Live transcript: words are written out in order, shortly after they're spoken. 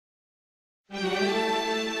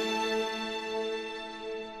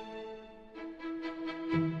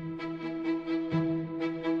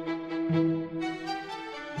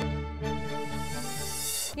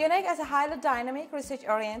UNEC is a highly dynamic,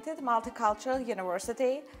 research-oriented, multicultural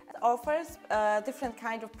university. It offers different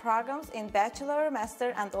kind of programs in bachelor,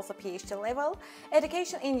 master, and also PhD level.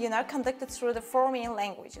 Education in UNEC conducted through the four main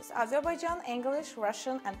languages: Azerbaijan, English,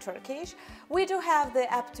 Russian, and Turkish. We do have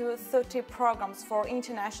up to 30 programs for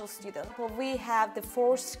international students. We have the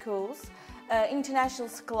 4 schools. International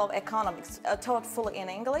School of Economics taught fully in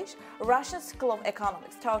English, Russian School of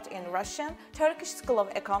Economics taught in Russian, Turkish School of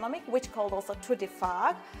Economics, which called also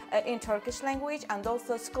TÜDİFAK in Turkish language, and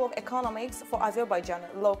also School of Economics for Azerbaijan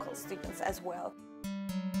local students as well.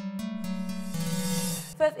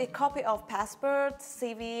 First, a copy of passport,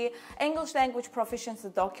 CV, English language proficiency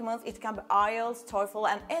documents. It can be IELTS, TOEFL,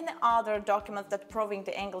 and any other documents that proving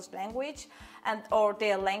the English language or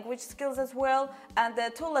their language skills as well, and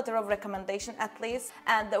the 2 letter of recommendation at least,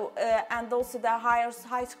 and also the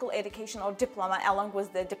high school education or diploma along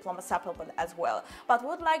with the diploma supplement as well. But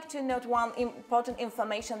would like to note one important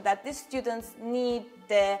information, that these students need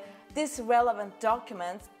this relevant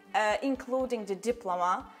documents, including the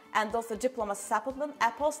diploma and also diploma supplement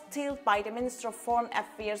apostilled by the Minister of Foreign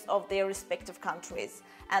Affairs of their respective countries.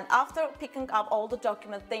 And after picking up all the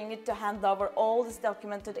documents, they need to hand over all this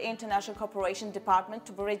document to the International Cooperation Department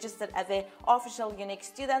to be registered as an official UNEC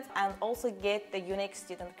student and also get the UNEC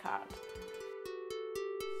student card.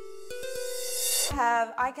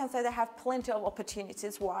 I can say they have plenty of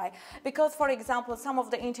opportunities. Why? Because, for example, some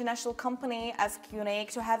of the international companies ask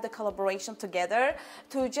UNEC to have the collaboration together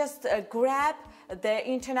to just grab the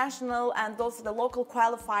international and also the local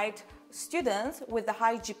qualified students with the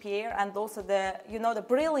high GPA and also the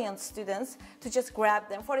brilliant students, to just grab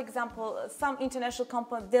them. For example, some international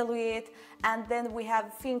companies, Deloitte, and then we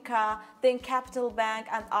have Finca, then Capital Bank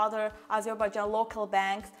and other Azerbaijan local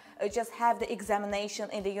banks just have the examination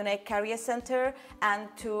in the UNEC Career Center and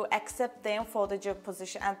to accept them for the job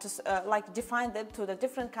position and to define them to the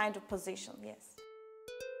different kind of position. Yes.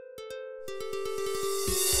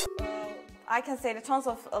 I can say the tons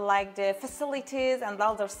of the facilities and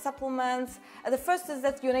other supplements. The first is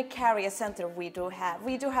that UNEC Career Center we do have.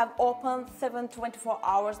 We do have open 7/24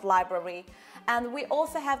 hours library. And we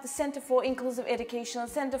also have the Center for Inclusive Education,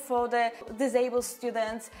 Center for the Disabled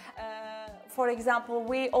Students. For example,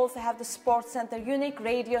 we also have the Sports Center, UNEC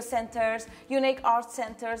Radio Centers, UNEC Art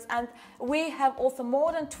Centers, and we have also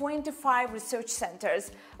more than 25 research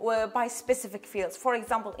centers by specific fields. For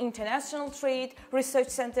example, International Trade Research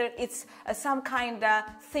Center, it's some kind of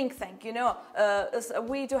think tank,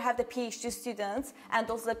 we do have the PhD students and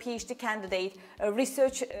also the PhD candidate,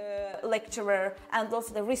 research lecturer, and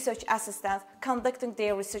also the research assistant conducting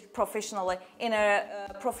their research professionally in a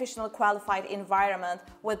professional qualified environment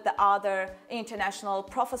with the other international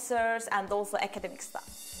professors and also academic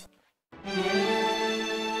staff.